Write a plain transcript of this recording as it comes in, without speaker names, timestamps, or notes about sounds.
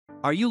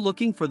Are you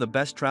looking for the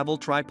best travel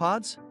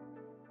tripods?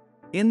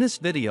 In this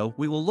video,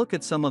 we will look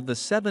at some of the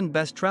 7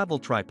 best travel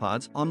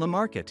tripods on the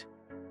market.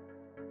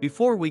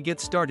 Before we get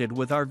started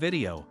with our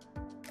video,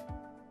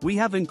 we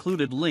have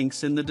included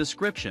links in the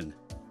description.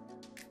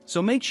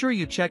 So make sure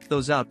you check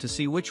those out to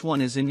see which one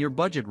is in your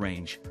budget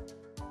range.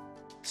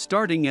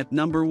 Starting at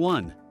number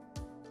 1.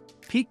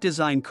 Peak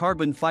Design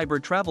Carbon Fiber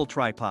Travel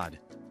Tripod.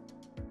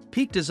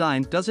 Peak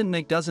Design doesn't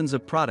make dozens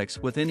of products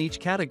within each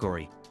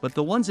category, but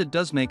the ones it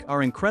does make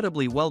are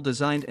incredibly well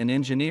designed and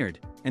engineered,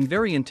 and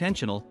very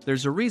intentional.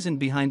 There's a reason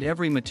behind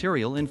every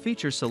material and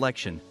feature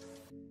selection.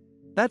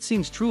 That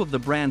seems true of the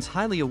brand's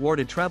highly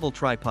awarded travel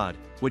tripod,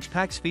 which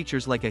packs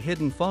features like a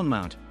hidden phone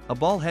mount, a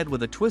ball head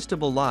with a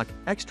twistable lock,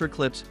 extra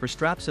clips for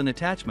straps and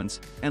attachments,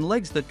 and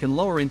legs that can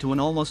lower into an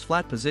almost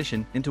flat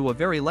position into a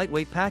very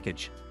lightweight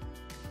package.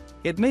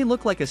 It may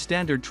look like a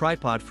standard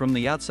tripod from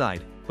the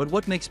outside, but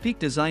what makes Peak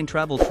Design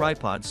travel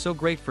tripods so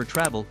great for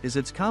travel is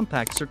its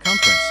compact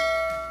circumference.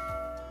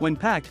 When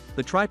packed,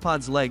 the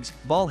tripod's legs,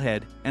 ball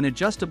head, and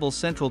adjustable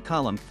central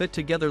column fit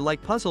together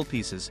like puzzle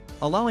pieces,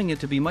 allowing it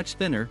to be much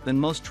thinner than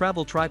most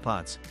travel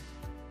tripods.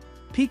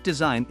 Peak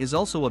Design is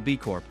also a B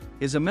Corp,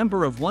 is a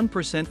member of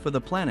 1% for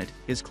the Planet,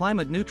 is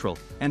climate neutral,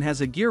 and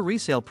has a gear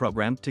resale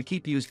program to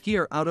keep used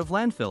gear out of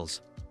landfills.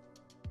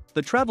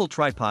 The travel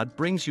tripod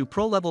brings you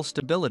pro-level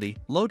stability,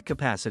 load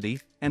capacity,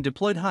 and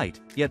deployed height,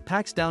 yet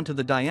packs down to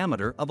the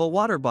diameter of a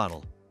water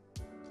bottle.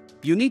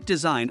 Unique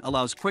design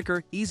allows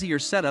quicker, easier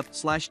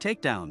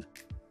setup/takedown.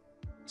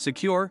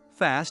 Secure,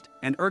 fast,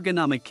 and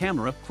ergonomic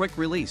camera quick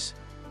release.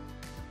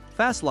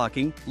 Fast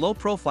locking,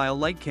 low-profile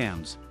leg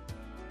cams.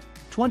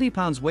 20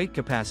 pounds weight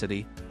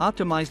capacity,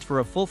 optimized for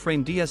a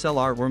full-frame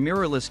DSLR or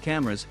mirrorless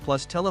cameras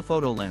plus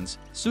telephoto lens,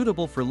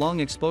 suitable for long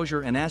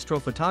exposure and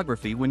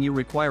astrophotography when you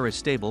require a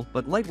stable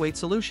but lightweight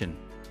solution.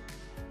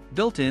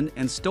 Built-in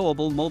and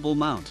stowable mobile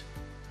mount.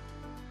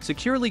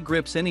 Securely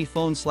grips any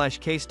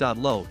phone/case.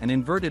 Low and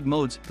inverted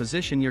modes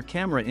position your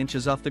camera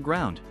inches off the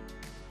ground.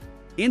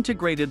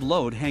 Integrated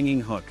load hanging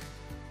hook.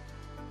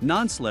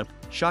 Non-slip,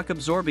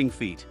 shock-absorbing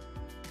feet.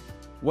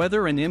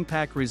 Weather and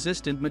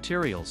impact-resistant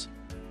materials.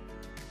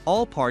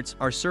 All parts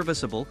are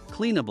serviceable,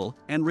 cleanable,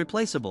 and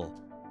replaceable.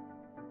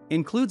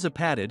 Includes a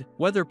padded,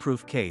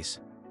 weatherproof case.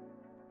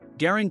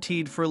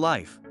 Guaranteed for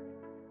life.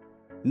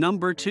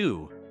 Number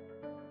 2.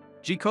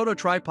 Geekoto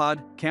Tripod,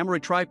 Camera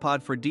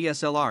Tripod for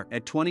DSLR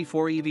at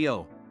 24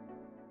 EVO.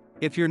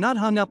 If you're not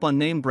hung up on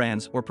name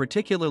brands or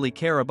particularly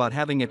care about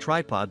having a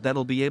tripod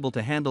that'll be able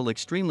to handle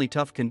extremely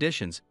tough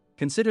conditions,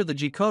 consider the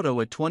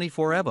Geekoto at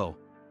 24 EVO.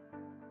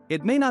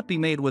 It may not be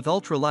made with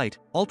ultra-light,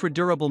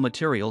 ultra-durable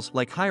materials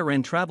like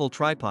higher-end travel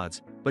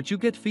tripods, but you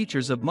get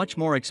features of much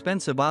more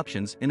expensive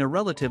options in a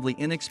relatively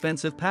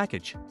inexpensive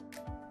package.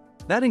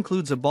 That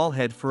includes a ball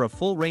head for a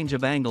full range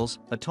of angles,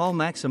 a tall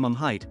maximum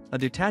height, a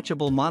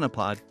detachable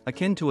monopod,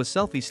 akin to a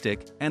selfie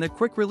stick, and a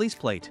quick-release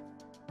plate.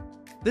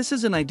 This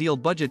is an ideal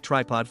budget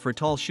tripod for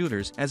tall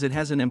shooters as it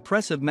has an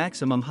impressive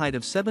maximum height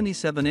of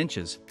 77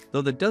 inches,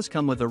 though that does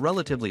come with a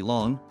relatively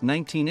long,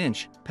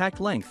 19-inch,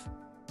 packed length.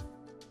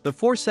 The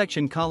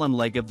 4-section column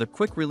leg of the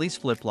quick-release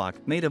flip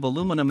lock made of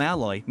aluminum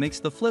alloy makes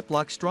the flip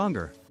lock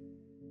stronger.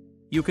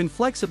 You can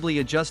flexibly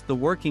adjust the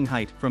working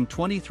height from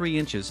 23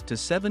 inches to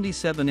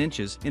 77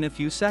 inches in a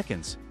few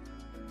seconds.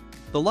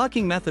 The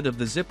locking method of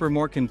the zipper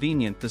more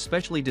convenient. The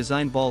specially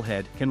designed ball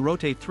head can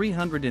rotate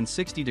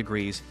 360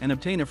 degrees and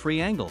obtain a free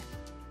angle.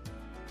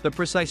 The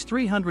precise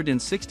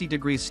 360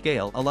 degrees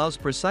scale allows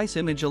precise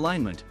image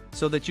alignment,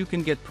 so that you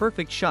can get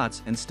perfect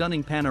shots and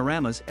stunning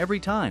panoramas every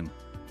time.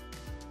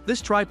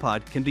 This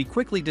tripod can be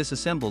quickly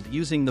disassembled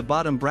using the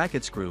bottom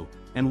bracket screw,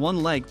 and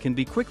one leg can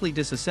be quickly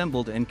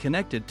disassembled and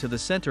connected to the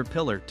center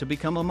pillar to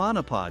become a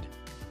monopod.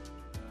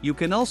 You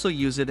can also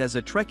use it as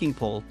a trekking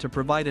pole to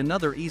provide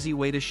another easy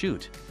way to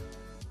shoot.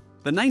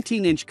 The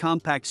 19-inch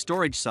compact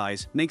storage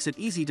size makes it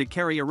easy to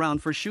carry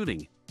around for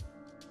shooting.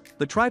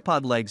 The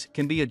tripod legs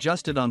can be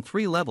adjusted on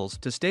 3 levels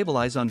to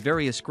stabilize on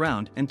various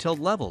ground and tilt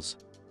levels.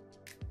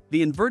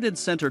 The inverted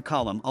center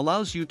column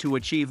allows you to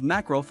achieve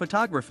macro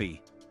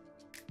photography.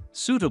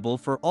 Suitable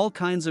for all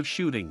kinds of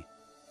shooting.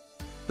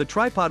 The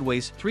tripod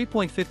weighs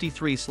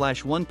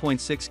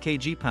 3.53/1.6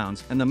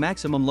 kg and the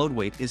maximum load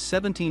weight is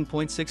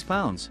 17.6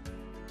 pounds.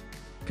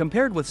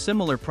 Compared with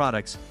similar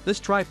products, this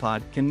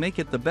tripod can make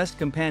it the best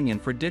companion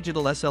for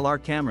digital SLR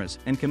cameras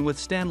and can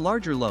withstand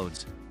larger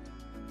loads.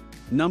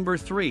 Number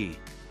 3.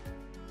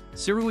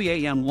 Sirui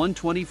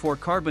AM124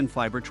 Carbon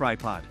Fiber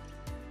Tripod.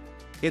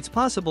 It's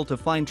possible to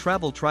find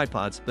travel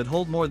tripods that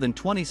hold more than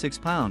 26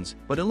 pounds,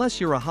 but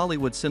unless you're a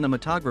Hollywood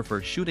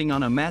cinematographer shooting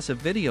on a massive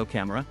video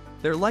camera,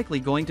 they're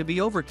likely going to be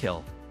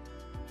overkill.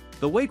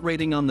 The weight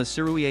rating on the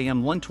Sirui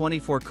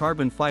AM124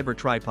 carbon fiber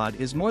tripod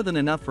is more than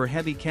enough for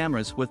heavy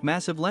cameras with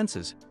massive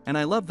lenses, and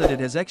I love that it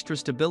has extra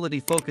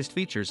stability-focused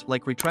features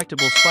like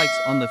retractable spikes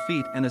on the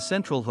feet and a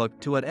central hook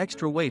to add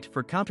extra weight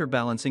for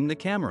counterbalancing the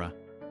camera.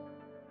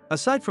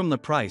 Aside from the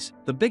price,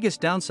 the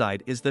biggest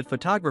downside is that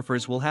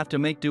photographers will have to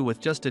make do with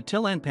just a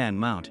tilt and pan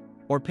mount,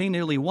 or pay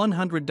nearly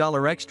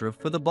 $100 extra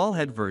for the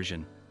ballhead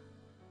version.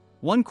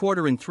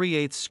 1/4 and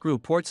 3/8 screw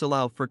ports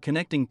allow for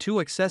connecting two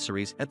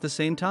accessories at the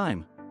same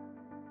time.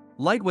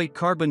 Lightweight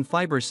carbon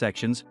fiber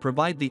sections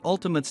provide the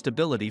ultimate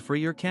stability for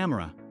your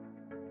camera.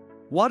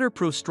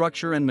 Waterproof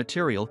structure and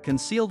material can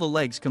seal the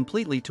legs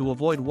completely to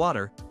avoid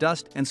water,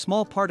 dust, and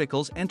small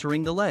particles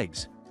entering the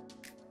legs.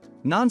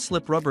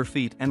 Non-slip rubber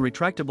feet and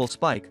retractable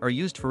spike are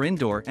used for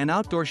indoor and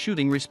outdoor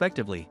shooting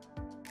respectively.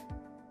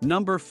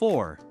 Number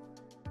 4.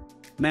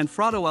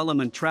 Manfrotto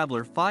Element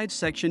Traveler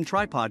 5-Section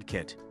Tripod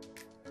Kit.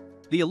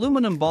 The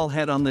aluminum ball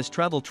head on this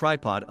travel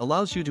tripod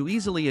allows you to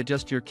easily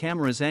adjust your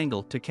camera's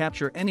angle to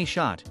capture any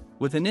shot,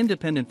 with an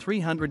independent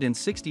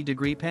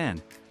 360-degree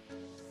pan.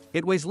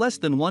 It weighs less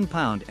than 1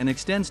 pound and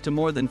extends to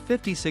more than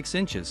 56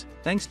 inches,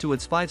 thanks to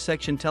its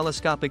 5-section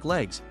telescopic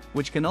legs,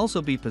 which can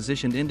also be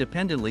positioned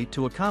independently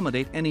to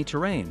accommodate any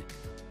terrain.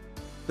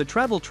 The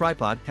travel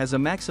tripod has a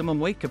maximum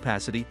weight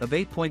capacity of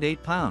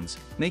 8.8 pounds,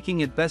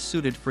 making it best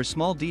suited for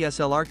small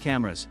DSLR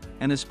cameras,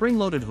 and a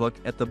spring-loaded hook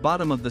at the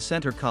bottom of the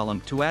center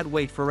column to add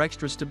weight for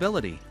extra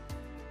stability.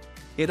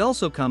 It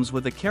also comes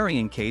with a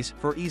carrying case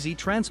for easy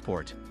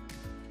transport.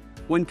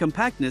 When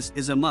compactness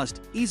is a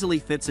must, easily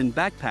fits in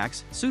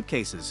backpacks,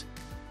 suitcases.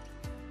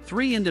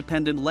 3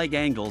 independent leg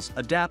angles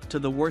adapt to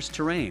the worst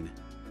terrain.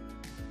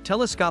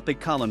 Telescopic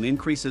column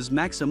increases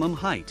maximum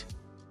height.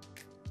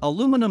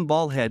 Aluminum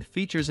ball head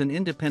features an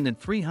independent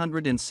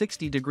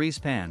 360 degrees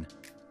pan.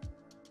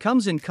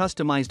 Comes in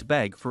customized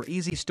bag for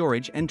easy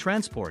storage and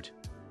transport.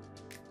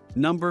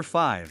 Number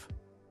 5.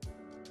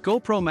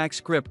 GoPro Max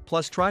Grip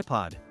Plus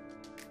Tripod.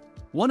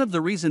 One of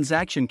the reasons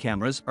action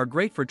cameras are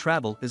great for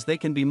travel is they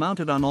can be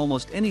mounted on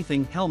almost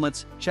anything: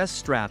 helmets, chest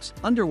straps,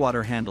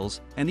 underwater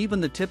handles, and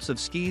even the tips of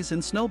skis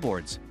and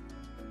snowboards.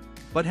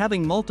 But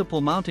having multiple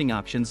mounting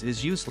options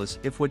is useless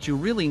if what you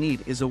really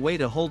need is a way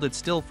to hold it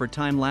still for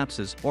time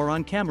lapses or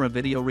on-camera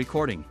video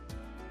recording.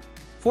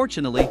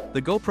 Fortunately,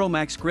 the GoPro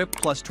Max Grip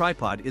Plus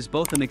Tripod is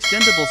both an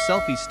extendable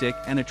selfie stick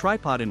and a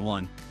tripod in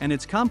one, and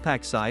its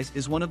compact size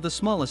is one of the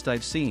smallest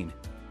I've seen.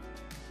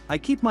 I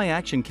keep my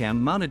action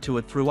cam mounted to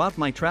it throughout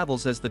my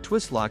travels, as the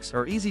twist locks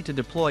are easy to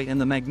deploy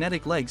and the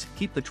magnetic legs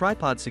keep the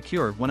tripod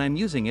secure when I'm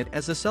using it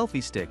as a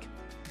selfie stick.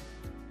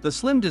 The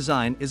slim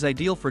design is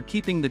ideal for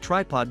keeping the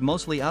tripod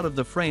mostly out of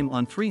the frame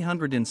on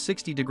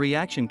 360-degree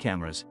action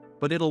cameras,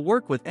 but it'll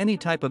work with any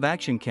type of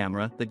action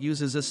camera that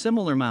uses a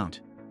similar mount.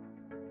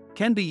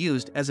 Can be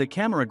used as a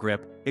camera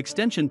grip,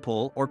 extension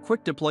pole, or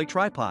quick deploy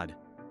tripod.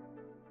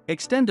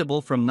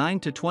 Extendable from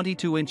 9 to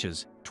 22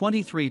 inches,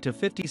 23 to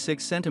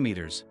 56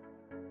 centimeters.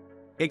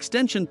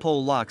 Extension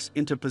pole locks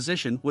into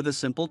position with a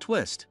simple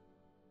twist.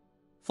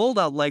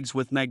 Fold-out legs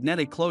with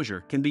magnetic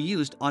closure can be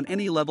used on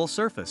any level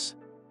surface.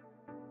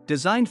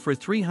 Designed for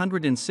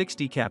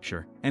 360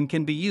 capture and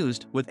can be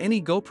used with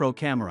any GoPro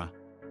camera.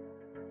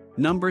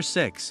 Number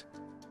 6.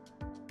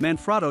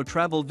 Manfrotto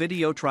Travel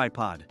Video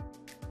Tripod.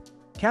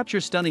 Capture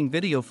stunning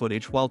video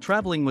footage while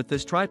traveling with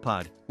this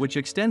tripod, which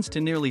extends to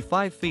nearly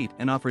 5 feet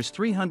and offers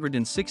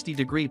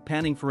 360-degree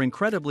panning for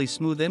incredibly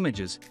smooth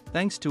images,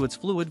 thanks to its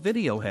fluid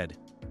video head.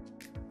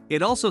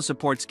 It also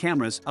supports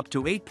cameras up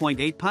to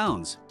 8.8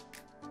 pounds.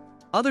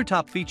 Other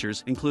top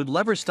features include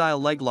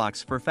lever-style leg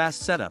locks for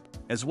fast setup,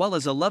 as well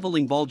as a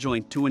leveling ball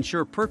joint to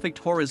ensure perfect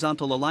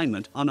horizontal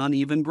alignment on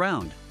uneven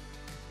ground.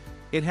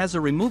 It has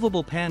a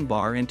removable pan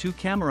bar and 2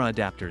 camera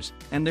adapters,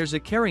 and there's a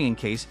carrying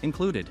case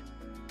included.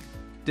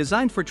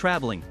 Designed for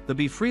traveling, the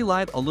Be Free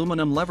Live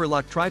aluminum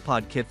lever-lock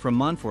tripod kit from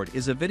Manfrotto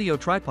is a video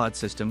tripod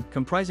system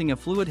comprising a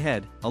fluid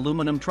head,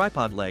 aluminum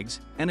tripod legs,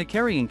 and a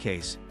carrying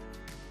case.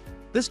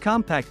 This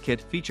compact kit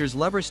features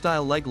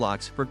lever-style leg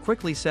locks for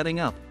quickly setting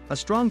up, a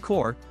strong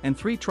core, and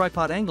 3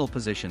 tripod angle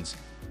positions.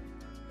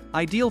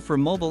 Ideal for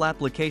mobile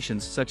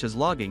applications such as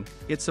logging,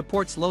 it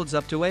supports loads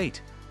up to 8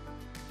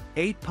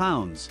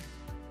 pounds,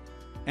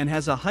 and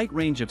has a height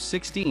range of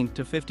 16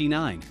 to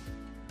 59.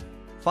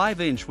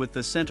 5-inch with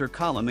the center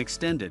column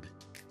extended.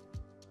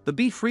 The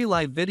Be Free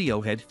Live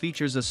video head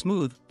features a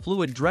smooth,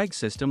 fluid drag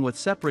system with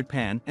separate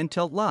pan and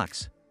tilt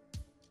locks.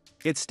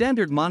 Its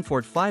standard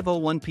Manfrotto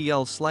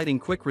 501PL sliding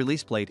quick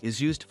release plate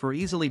is used for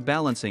easily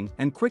balancing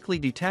and quickly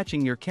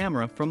detaching your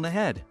camera from the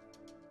head.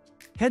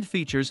 Head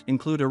features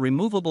include a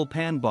removable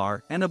pan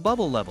bar and a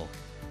bubble level.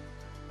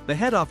 The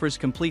head offers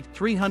complete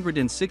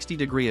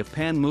 360-degree of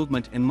pan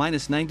movement and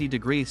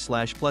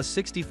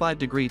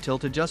 -90°/+65°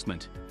 tilt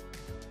adjustment.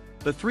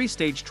 The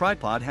 3-stage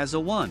tripod has a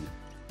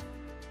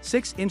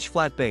 1.6-inch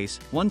flat base,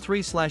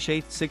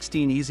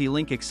 1.3/8/16 easy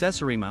link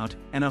accessory mount,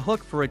 and a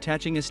hook for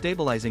attaching a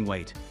stabilizing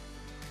weight.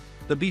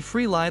 The Be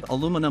Free Live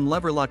aluminum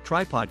lever-lock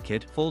tripod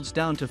kit folds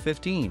down to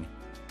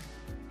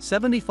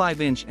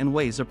 15.75-inch and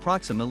weighs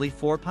approximately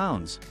 4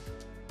 pounds.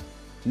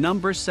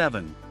 Number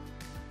 7.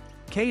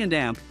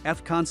 K&AMP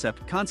F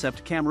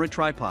Concept Camera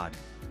Tripod.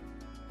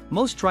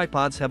 Most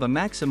tripods have a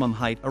maximum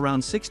height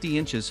around 60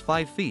 inches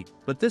 5 feet,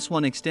 but this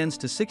one extends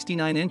to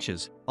 69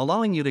 inches,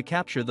 allowing you to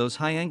capture those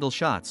high-angle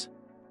shots.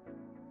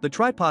 The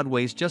tripod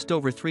weighs just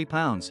over 3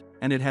 pounds,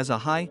 and it has a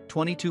high,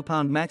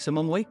 22-pound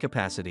maximum weight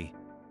capacity.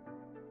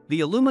 The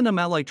aluminum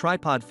alloy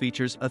tripod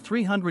features a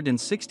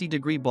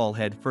 360-degree ball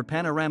head for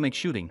panoramic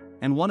shooting,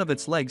 and one of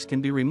its legs can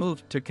be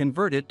removed to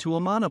convert it to a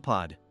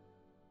monopod.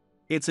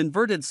 Its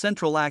inverted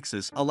central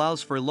axis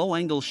allows for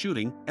low-angle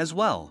shooting as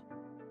well.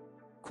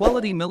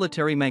 Quality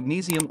military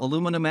magnesium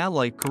aluminum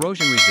alloy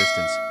corrosion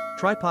resistance.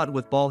 Tripod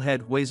with ball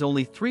head weighs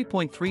only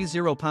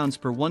 3.30 pounds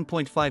per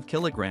 1.5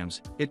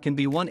 kilograms. It can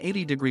be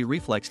 180-degree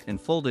reflexed and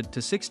folded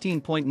to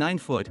 16.9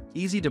 foot,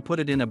 easy to put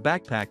it in a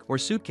backpack or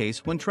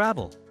suitcase when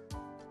travel.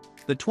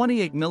 The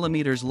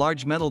 28mm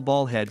large metal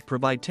ball head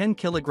provide 10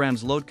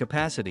 kilograms load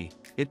capacity.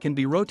 It can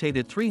be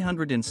rotated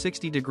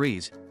 360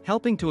 degrees,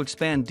 helping to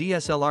expand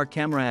DSLR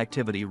camera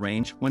activity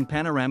range when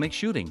panoramic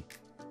shooting.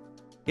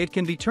 It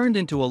can be turned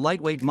into a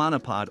lightweight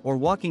monopod or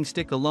walking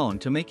stick alone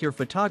to make your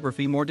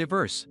photography more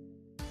diverse.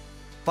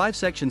 5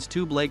 sections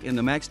tube leg in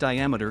the max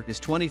diameter is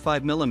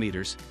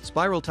 25mm.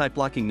 Spiral type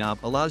locking knob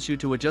allows you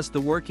to adjust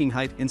the working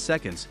height in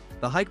seconds.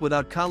 The height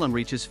without column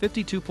reaches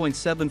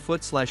 52.7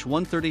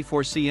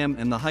 foot/134 cm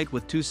and the height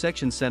with 2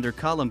 section center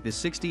column is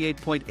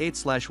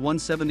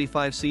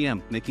 68.8/175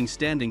 cm, making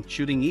standing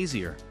shooting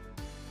easier.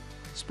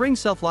 Spring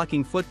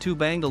self-locking foot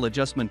tube angle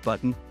adjustment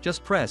button,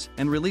 just press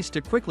and release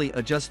to quickly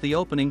adjust the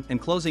opening and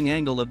closing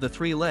angle of the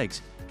 3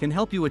 legs, can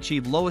help you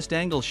achieve lowest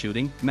angle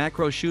shooting,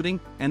 macro shooting,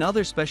 and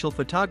other special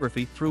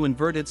photography through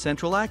inverted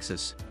central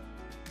axis.